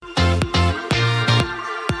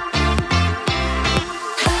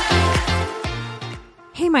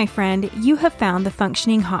my friend. You have found the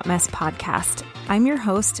Functioning Hot Mess podcast. I'm your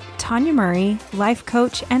host, Tanya Murray, life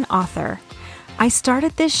coach and author. I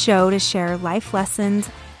started this show to share life lessons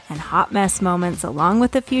and hot mess moments along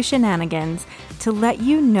with a few shenanigans to let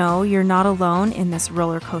you know you're not alone in this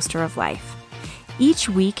roller coaster of life. Each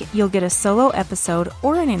week, you'll get a solo episode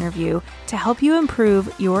or an interview to help you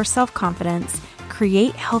improve your self-confidence,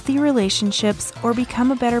 create healthy relationships, or become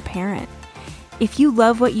a better parent. If you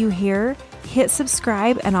love what you hear, hit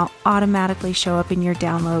subscribe and I'll automatically show up in your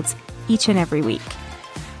downloads each and every week.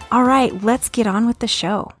 All right, let's get on with the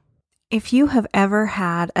show. If you have ever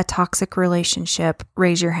had a toxic relationship,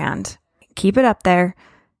 raise your hand. Keep it up there.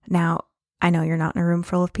 Now, I know you're not in a room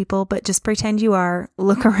full of people, but just pretend you are.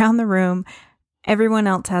 Look around the room. Everyone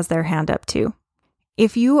else has their hand up too.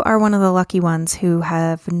 If you are one of the lucky ones who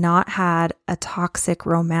have not had a toxic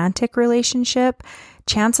romantic relationship,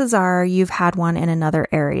 chances are you've had one in another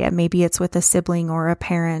area. Maybe it's with a sibling or a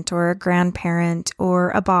parent or a grandparent or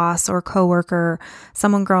a boss or coworker,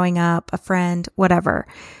 someone growing up, a friend, whatever.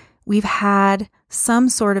 We've had some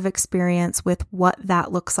sort of experience with what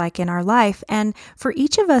that looks like in our life. And for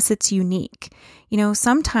each of us, it's unique. You know,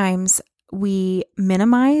 sometimes we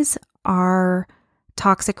minimize our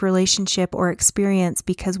toxic relationship or experience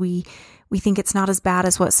because we think it's not as bad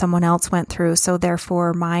as what someone else went through. So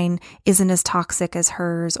therefore mine isn't as toxic as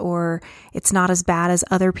hers, or it's not as bad as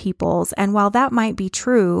other people's. And while that might be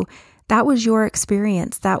true, that was your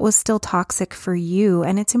experience. That was still toxic for you.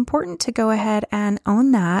 And it's important to go ahead and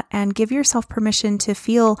own that and give yourself permission to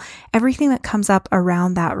feel everything that comes up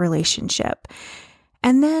around that relationship.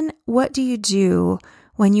 And then what do you do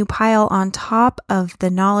when you pile on top of the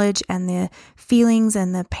knowledge and the feelings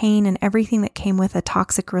and the pain and everything that came with a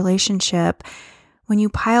toxic relationship? When you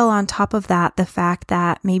pile on top of that, the fact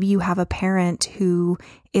that maybe you have a parent who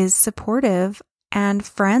is supportive and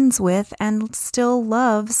friends with and still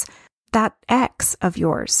loves that ex of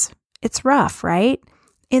yours. It's rough, right?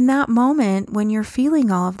 In that moment, when you're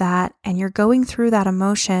feeling all of that and you're going through that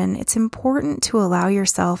emotion, it's important to allow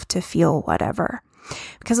yourself to feel whatever.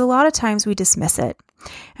 Because a lot of times we dismiss it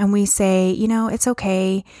and we say, you know, it's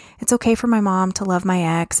okay. It's okay for my mom to love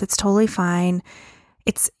my ex. It's totally fine.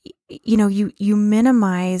 It's, you know, you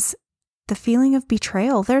minimize the feeling of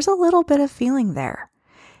betrayal. There's a little bit of feeling there.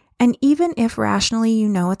 And even if rationally you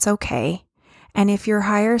know it's okay, and if your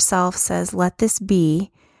higher self says, let this be,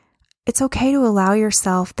 it's okay to allow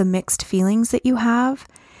yourself the mixed feelings that you have.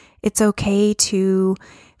 It's okay to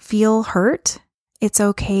feel hurt. It's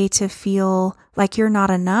okay to feel like you're not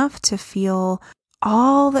enough, to feel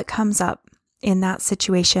all that comes up in that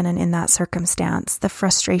situation and in that circumstance, the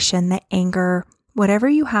frustration, the anger, whatever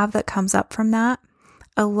you have that comes up from that,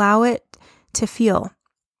 allow it to feel.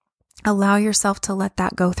 Allow yourself to let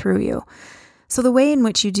that go through you. So the way in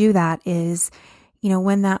which you do that is, you know,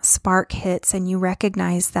 when that spark hits and you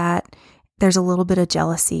recognize that there's a little bit of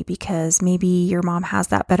jealousy because maybe your mom has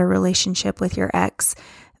that better relationship with your ex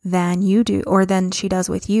than you do, or than she does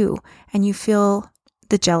with you, and you feel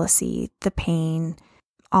the jealousy, the pain,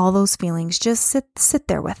 all those feelings, just sit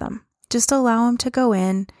there with them. Just allow them to go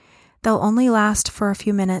in. They'll only last for a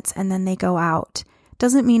few minutes and then they go out.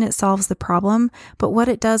 Doesn't mean it solves the problem, but what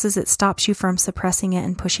it does is it stops you from suppressing it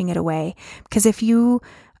and pushing it away. Because if you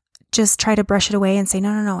just try to brush it away and say,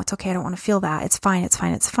 no, it's okay, I don't want to feel that. It's fine.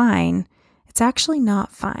 It's actually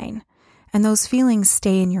not fine. And those feelings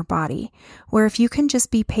stay in your body. Where if you can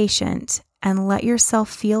just be patient and let yourself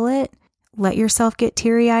feel it, let yourself get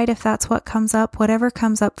teary-eyed if that's what comes up, whatever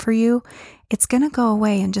comes up for you, it's going to go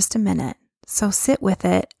away in just a minute. So sit with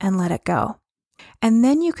it and let it go. And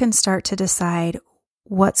then you can start to decide,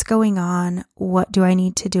 what's going on? What do I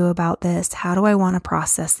need to do about this? How do I want to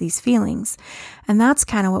process these feelings? And that's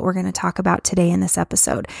kind of what we're going to talk about today in this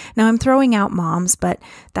episode. Now, I'm throwing out moms, but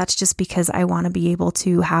that's just because I want to be able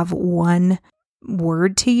to have one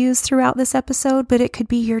word to use throughout this episode, but it could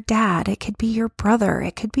be your dad, it could be your brother,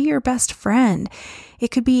 it could be your best friend. It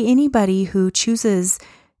could be anybody who chooses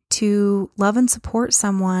to love and support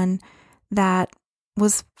someone that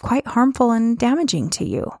was quite harmful and damaging to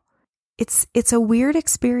you. It's a weird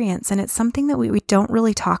experience, and it's something that we don't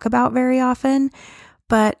really talk about very often,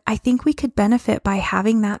 but I think we could benefit by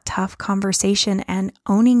having that tough conversation and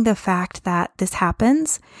owning the fact that this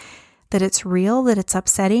happens, that it's real, that it's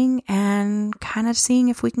upsetting, and kind of seeing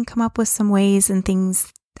if we can come up with some ways and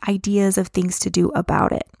things, ideas of things to do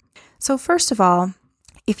about it. So first of all,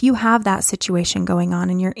 if you have that situation going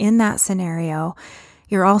on and you're in that scenario,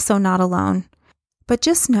 you're also not alone. But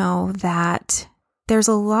just know that there's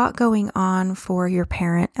a lot going on for your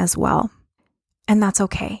parent as well. And that's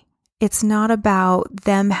okay. It's not about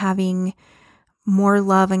them having more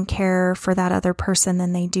love and care for that other person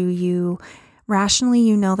than they do you. Rationally,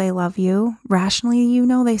 you know they love you. Rationally, you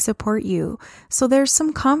know they support you. So there's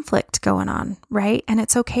some conflict going on, right? And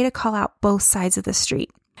it's okay to call out both sides of the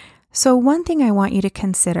street. So one thing I want you to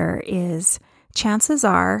consider is chances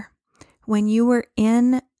are when you were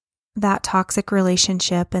in that toxic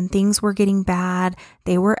relationship and things were getting bad,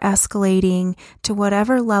 they were escalating to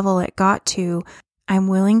whatever level it got to, I'm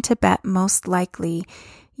willing to bet most likely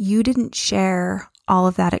you didn't share all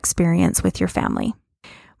of that experience with your family.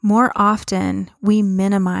 More often, we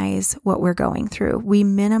minimize what we're going through. We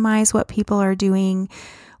minimize what people are doing.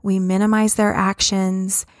 We minimize their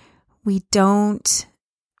actions. We kind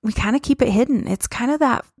of keep it hidden. It's kind of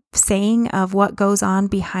that saying of what goes on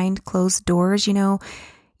behind closed doors. You know,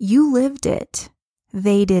 you lived it.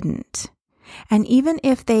 They didn't. And even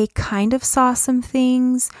if they kind of saw some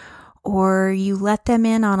things or you let them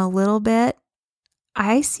in on a little bit,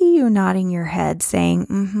 I see you nodding your head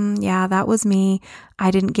saying, yeah, that was me. I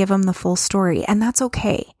didn't give them the full story. And that's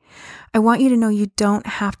okay. I want you to know you don't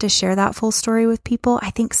have to share that full story with people. I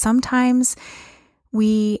think sometimes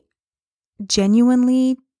we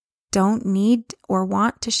genuinely don't need or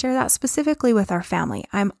want to share that specifically with our family.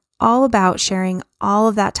 I'm all about sharing all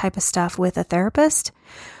of that type of stuff with a therapist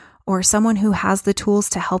or someone who has the tools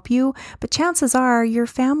to help you. But chances are your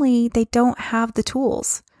family, they don't have the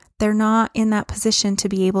tools. They're not in that position to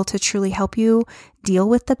be able to truly help you deal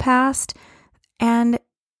with the past. And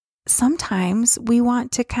sometimes we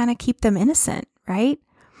want to kind of keep them innocent, right?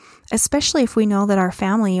 Especially if we know that our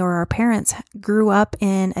family or our parents grew up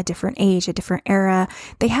in a different age, a different era.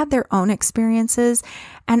 They had their own experiences.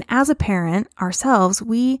 And as a parent ourselves,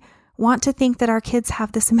 we want to think that our kids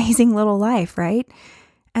have this amazing little life, right?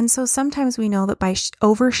 And so sometimes we know that by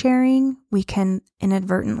oversharing, we can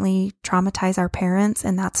inadvertently traumatize our parents,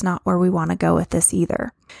 and that's not where we want to go with this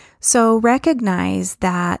either. So recognize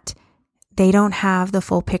that they don't have the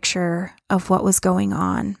full picture of what was going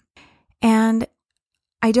on. And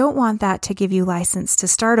I don't want that to give you license to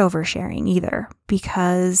start oversharing either,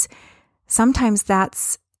 because sometimes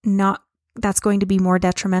that's going to be more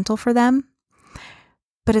detrimental for them,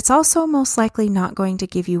 but it's also most likely not going to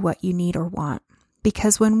give you what you need or want.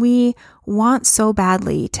 Because when we want so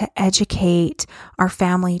badly to educate our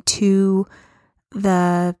family to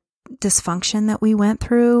the dysfunction that we went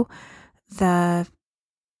through, the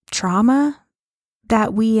trauma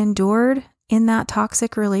that we endured in that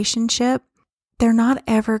toxic relationship, they're not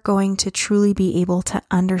ever going to truly be able to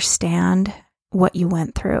understand what you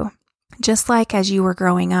went through. Just like as you were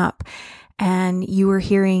growing up and you were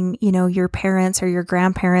hearing, your parents or your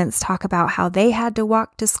grandparents talk about how they had to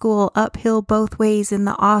walk to school uphill both ways in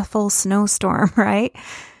the awful snowstorm, right?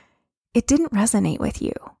 It didn't resonate with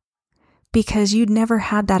you because you'd never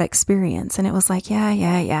had that experience. And it was like,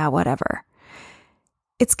 yeah, whatever.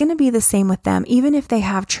 It's going to be the same with them. Even if they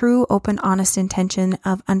have true, open, honest intention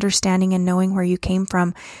of understanding and knowing where you came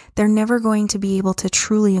from, they're never going to be able to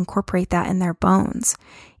truly incorporate that in their bones.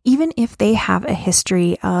 Even if they have a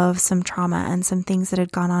history of some trauma and some things that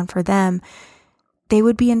had gone on for them, they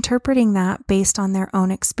would be interpreting that based on their own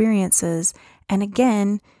experiences. And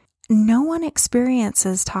again, no one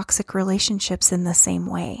experiences toxic relationships in the same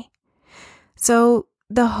way. So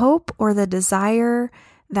the hope or the desire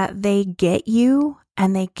that they get you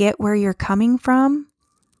and they get where you're coming from,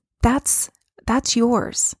 that's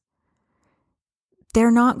yours. They're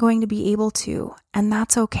not going to be able to, and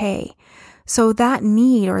that's okay. So that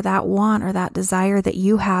need or that want or that desire that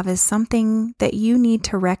you have is something that you need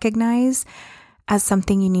to recognize as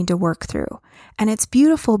something you need to work through. And it's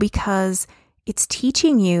beautiful because it's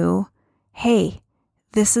teaching you, hey,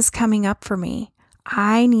 this is coming up for me.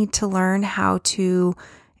 I need to learn how to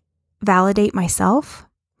validate myself.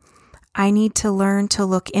 I need to learn to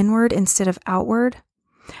look inward instead of outward.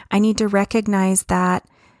 I need to recognize that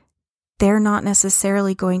they're not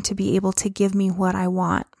necessarily going to be able to give me what I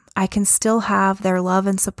want. I can still have their love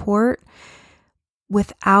and support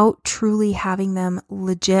without truly having them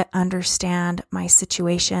legit understand my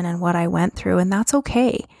situation and what I went through. And that's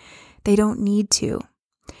okay. They don't need to.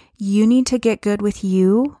 You need to get good with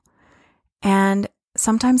you. And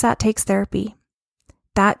sometimes that takes therapy.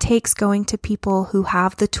 That takes going to people who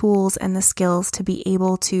have the tools and the skills to be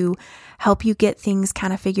able to help you get things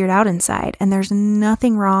kind of figured out inside. And there's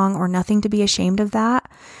nothing wrong or nothing to be ashamed of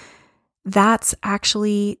that. That's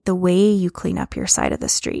actually the way you clean up your side of the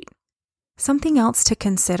street. Something else to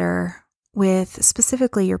consider with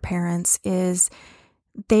specifically your parents is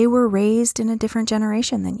they were raised in a different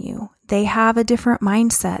generation than you. They have a different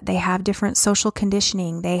mindset. They have different social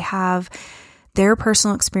conditioning. They have their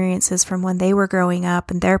personal experiences from when they were growing up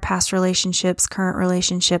and their past relationships, current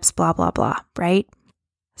relationships, blah, blah, blah, right?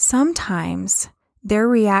 Sometimes their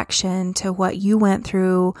reaction to what you went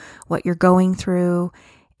through, what you're going through,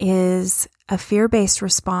 is a fear-based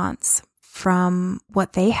response from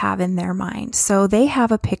what they have in their mind. So they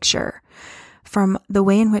have a picture from the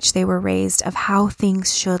way in which they were raised of how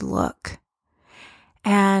things should look.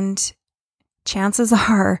 And chances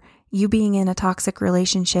are you being in a toxic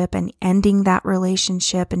relationship and ending that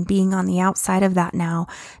relationship and being on the outside of that now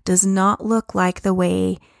does not look like the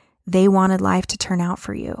way they wanted life to turn out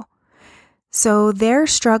for you. So they're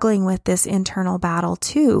struggling with this internal battle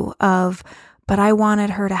too of, but I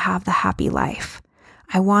wanted her to have the happy life.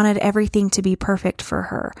 I wanted everything to be perfect for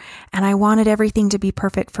her, and I wanted everything to be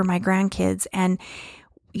perfect for my grandkids. And,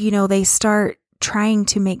 they start trying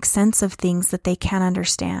to make sense of things that they can't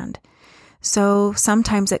understand. So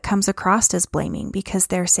sometimes it comes across as blaming because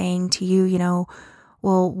they're saying to you,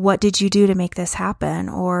 well, what did you do to make this happen?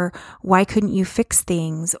 Or why couldn't you fix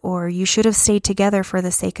things? Or you should have stayed together for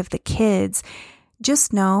the sake of the kids.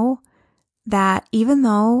 Just know that even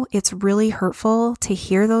though it's really hurtful to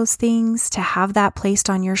hear those things, to have that placed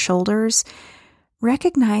on your shoulders,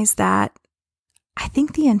 recognize that I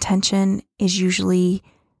think the intention is usually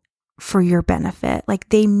for your benefit. Like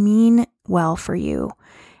they mean well for you,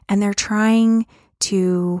 and they're trying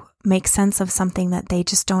to make sense of something that they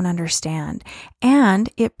just don't understand. And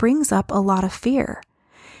it brings up a lot of fear,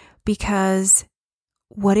 because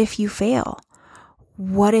what if you fail?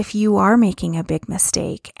 What if you are making a big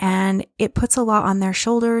mistake? And it puts a lot on their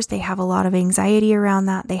shoulders. They have a lot of anxiety around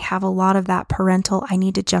that. They have a lot of that parental, I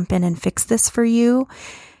need to jump in and fix this for you.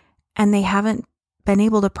 And they haven't been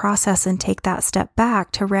able to process and take that step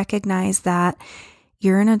back to recognize that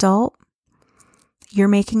you're an adult. You're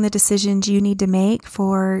making the decisions you need to make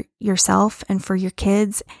for yourself and for your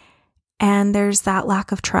kids. And there's that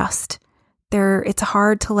lack of trust. It's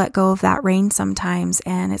hard to let go of that rein sometimes,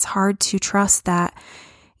 and it's hard to trust that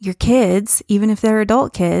your kids, even if they're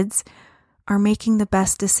adult kids, are making the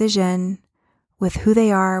best decision with who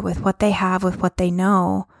they are, with what they have, with what they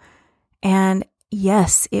know. And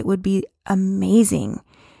yes, it would be amazing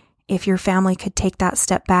if your family could take that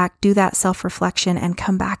step back, do that self-reflection, and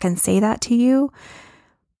come back and say that to you.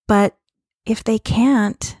 But if they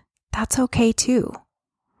can't, that's okay too,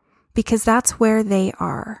 because that's where they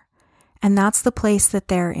are. And that's the place that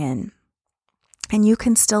they're in. And you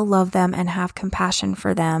can still love them and have compassion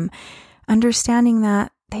for them, understanding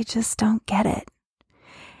that they just don't get it.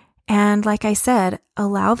 And like I said,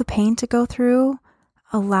 allow the pain to go through,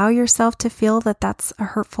 allow yourself to feel that that's a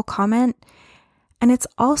hurtful comment. And it's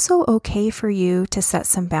also okay for you to set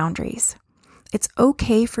some boundaries. It's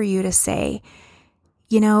okay for you to say,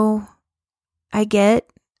 I get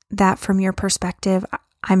that from your perspective,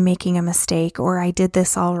 I'm making a mistake, or I did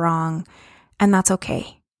this all wrong, and that's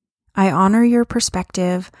okay. I honor your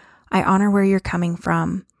perspective. I honor where you're coming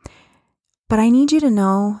from, but I need you to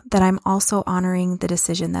know that I'm also honoring the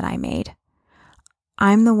decision that I made.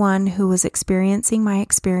 I'm the one who was experiencing my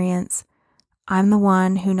experience. I'm the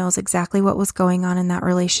one who knows exactly what was going on in that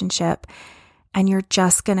relationship, and you're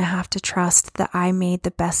just going to have to trust that I made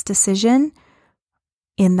the best decision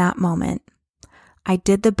in that moment. I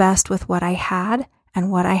did the best with what I had and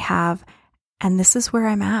what I have, and this is where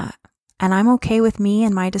I'm at. And I'm okay with me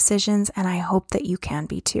and my decisions, and I hope that you can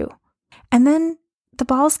be too. And then the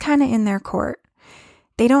ball's kind of in their court.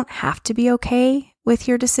 They don't have to be okay with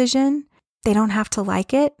your decision. They don't have to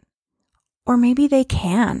like it. Or maybe they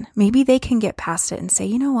can. Maybe they can get past it and say,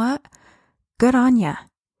 you know what? Good on ya.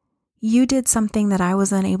 You did something that I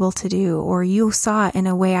was unable to do, or you saw it in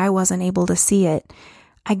a way I wasn't able to see it.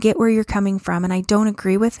 I get where you're coming from, and I don't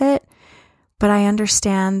agree with it, but I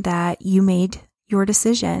understand that you made your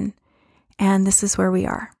decision, and this is where we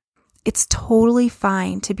are. It's totally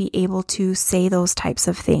fine to be able to say those types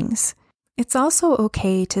of things. It's also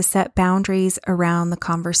okay to set boundaries around the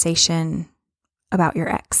conversation about your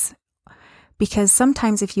ex, because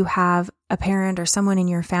sometimes if you have a parent or someone in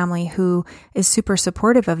your family who is super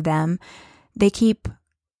supportive of them, they keep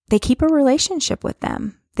a relationship with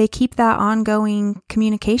them. They keep that ongoing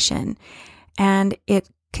communication, and it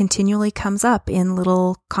continually comes up in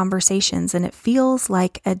little conversations, and it feels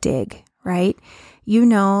like a dig, right? You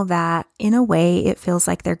know that in a way it feels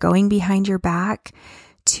like they're going behind your back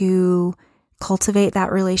to cultivate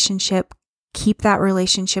that relationship, keep that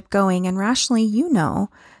relationship going. And rationally, you know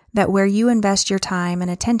that where you invest your time and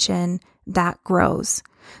attention, that grows.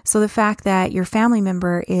 So the fact that your family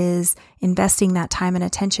member is investing that time and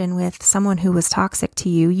attention with someone who was toxic to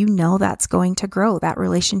you, you know that's going to grow. That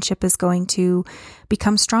relationship is going to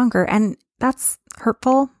become stronger. And that's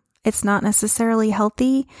hurtful It's not necessarily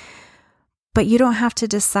healthy, but you don't have to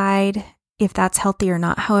decide if that's healthy or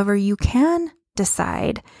not. However, you can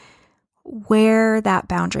decide where that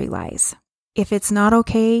boundary lies. If it's not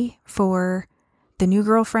okay for the new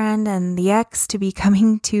girlfriend and the ex to be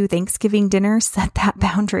coming to Thanksgiving dinner, set that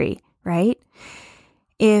boundary, right?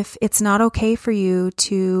 If it's not okay for you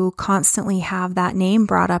to constantly have that name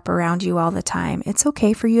brought up around you all the time, it's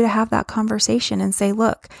okay for you to have that conversation and say,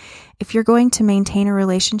 look, if you're going to maintain a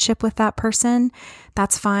relationship with that person,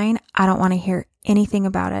 that's fine. I don't want to hear anything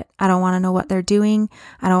about it. I don't want to know what they're doing.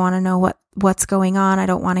 I don't want to know what's going on. I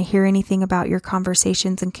don't want to hear anything about your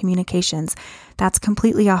conversations and communications. That's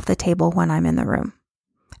completely off the table when I'm in the room.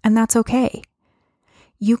 And that's okay.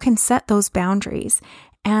 You can set those boundaries.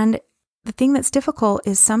 And the thing that's difficult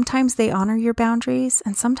is sometimes they honor your boundaries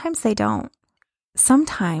and sometimes they don't.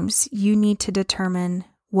 Sometimes you need to determine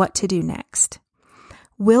what to do next.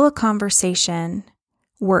 Will a conversation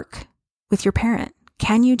work with your parent?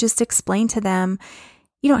 Can you just explain to them?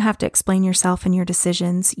 You don't have to explain yourself and your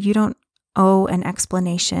decisions. You don't owe an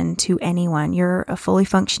explanation to anyone. You're a fully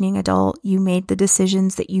functioning adult. You made the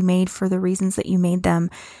decisions that you made for the reasons that you made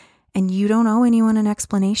them, and you don't owe anyone an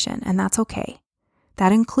explanation, and that's okay.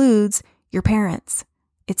 That includes your parents.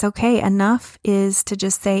 It's okay. Enough is to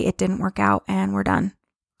just say it didn't work out and we're done.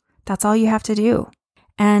 That's all you have to do.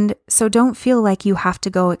 And so don't feel like you have to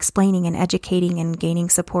go explaining and educating and gaining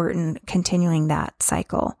support and continuing that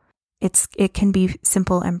cycle. It can be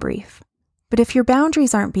simple and brief. But if your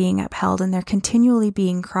boundaries aren't being upheld and they're continually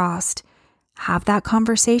being crossed, have that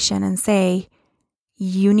conversation and say,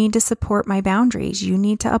 you need to support my boundaries. You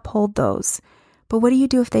need to uphold those. But what do you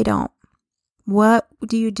do if they don't? What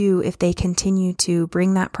do you do if they continue to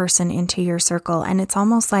bring that person into your circle? And it's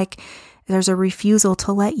almost like there's a refusal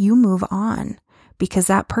to let you move on because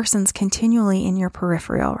that person's continually in your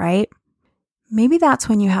peripheral, right? Maybe that's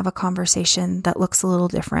when you have a conversation that looks a little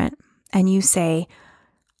different and you say,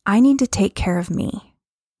 I need to take care of me.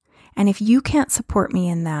 And if you can't support me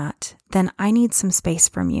in that, then I need some space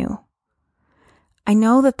from you. I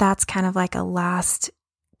know that that's kind of like a last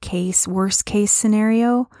case, worst case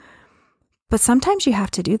scenario, but sometimes you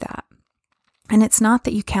have to do that. And it's not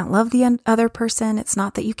that you can't love the other person. It's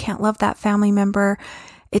not that you can't love that family member.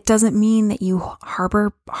 It doesn't mean that you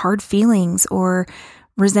harbor hard feelings or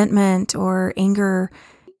resentment or anger.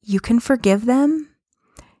 You can forgive them.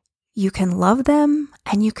 You can love them,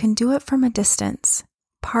 and you can do it from a distance.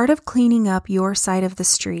 Part of cleaning up your side of the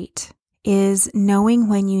street is knowing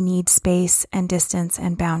when you need space and distance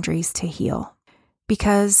and boundaries to heal.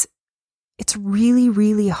 Because it's really,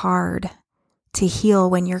 really hard to heal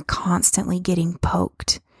when you're constantly getting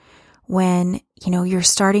poked. When, you're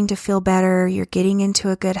starting to feel better, you're getting into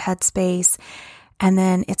a good headspace, and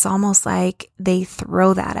then it's almost like they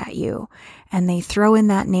throw that at you and they throw in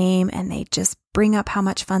that name and they just bring up how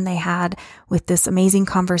much fun they had with this amazing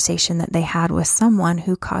conversation that they had with someone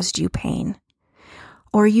who caused you pain.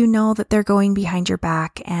 Or that they're going behind your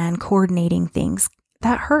back and coordinating things.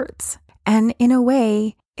 That hurts. And in a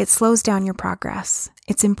way, it slows down your progress.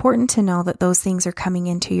 It's important to know that those things are coming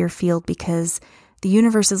into your field because the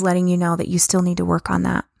universe is letting you know that you still need to work on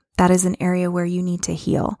that. That is an area where you need to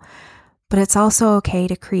heal. But it's also okay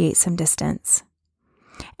to create some distance.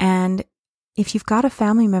 And if you've got a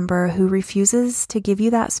family member who refuses to give you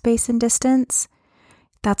that space and distance,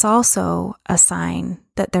 that's also a sign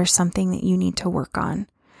that there's something that you need to work on.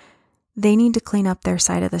 They need to clean up their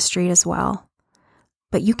side of the street as well.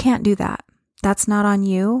 But you can't do that. That's not on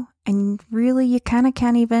you. And really, you kind of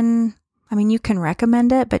can't even, you can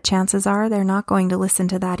recommend it, but chances are they're not going to listen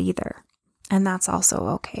to that either. And that's also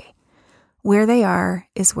okay. Where they are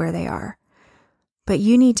is where they are. But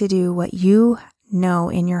you need to do what you know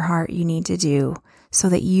in your heart you need to do so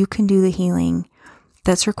that you can do the healing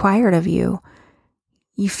that's required of you.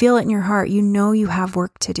 You feel it in your heart. You know you have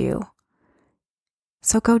work to do.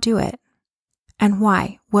 So go do it. And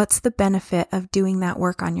why? What's the benefit of doing that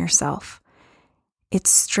work on yourself? It's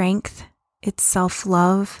strength. It's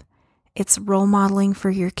self-love. It's role modeling for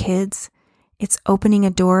your kids. It's opening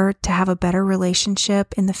a door to have a better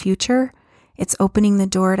relationship in the future. It's opening the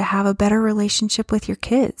door to have a better relationship with your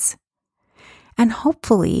kids. And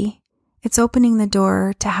hopefully, it's opening the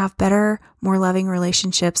door to have better, more loving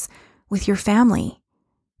relationships with your family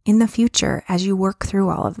in the future as you work through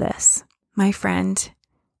all of this. My friend,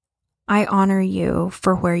 I honor you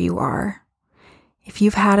for where you are. If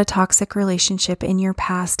you've had a toxic relationship in your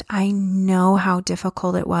past, I know how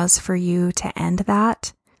difficult it was for you to end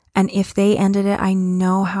that. And if they ended it, I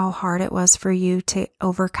know how hard it was for you to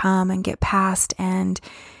overcome and get past and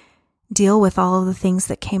deal with all of the things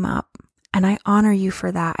that came up. And I honor you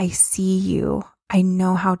for that. I see you. I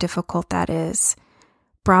know how difficult that is.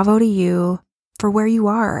 Bravo to you for where you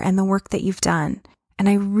are and the work that you've done. And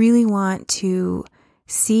I really want to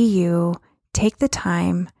see you take the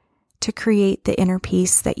time to create the inner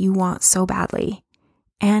peace that you want so badly.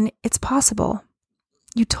 And it's possible.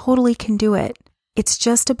 You totally can do it. It's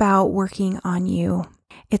just about working on you.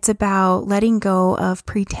 It's about letting go of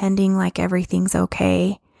pretending like everything's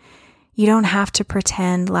okay. You don't have to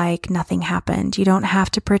pretend like nothing happened. You don't have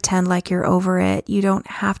to pretend like you're over it. You don't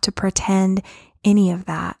have to pretend any of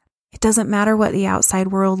that. It doesn't matter what the outside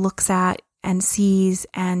world looks at and sees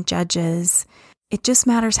and judges. It just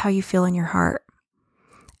matters how you feel in your heart.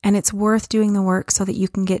 And it's worth doing the work so that you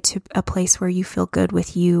can get to a place where you feel good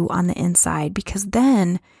with you on the inside, because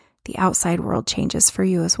then the outside world changes for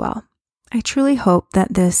you as well. I truly hope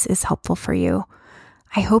that this is helpful for you.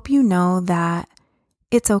 I hope you know that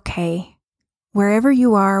it's okay. Wherever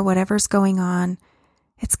you are, whatever's going on,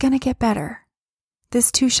 it's going to get better.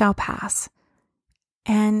 This too shall pass.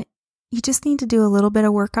 And you just need to do a little bit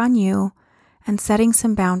of work on you and setting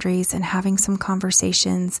some boundaries and having some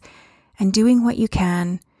conversations and doing what you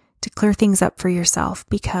can to clear things up for yourself,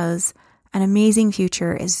 because an amazing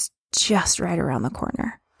future is just right around the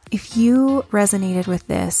corner. If you resonated with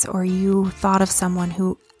this or you thought of someone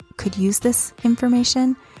who could use this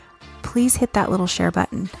information, please hit that little share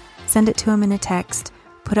button. Send it to them in a text,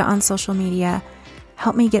 put it on social media.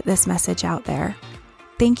 Help me get this message out there.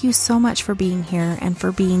 Thank you so much for being here and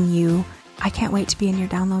for being you. I can't wait to be in your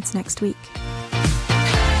downloads next week.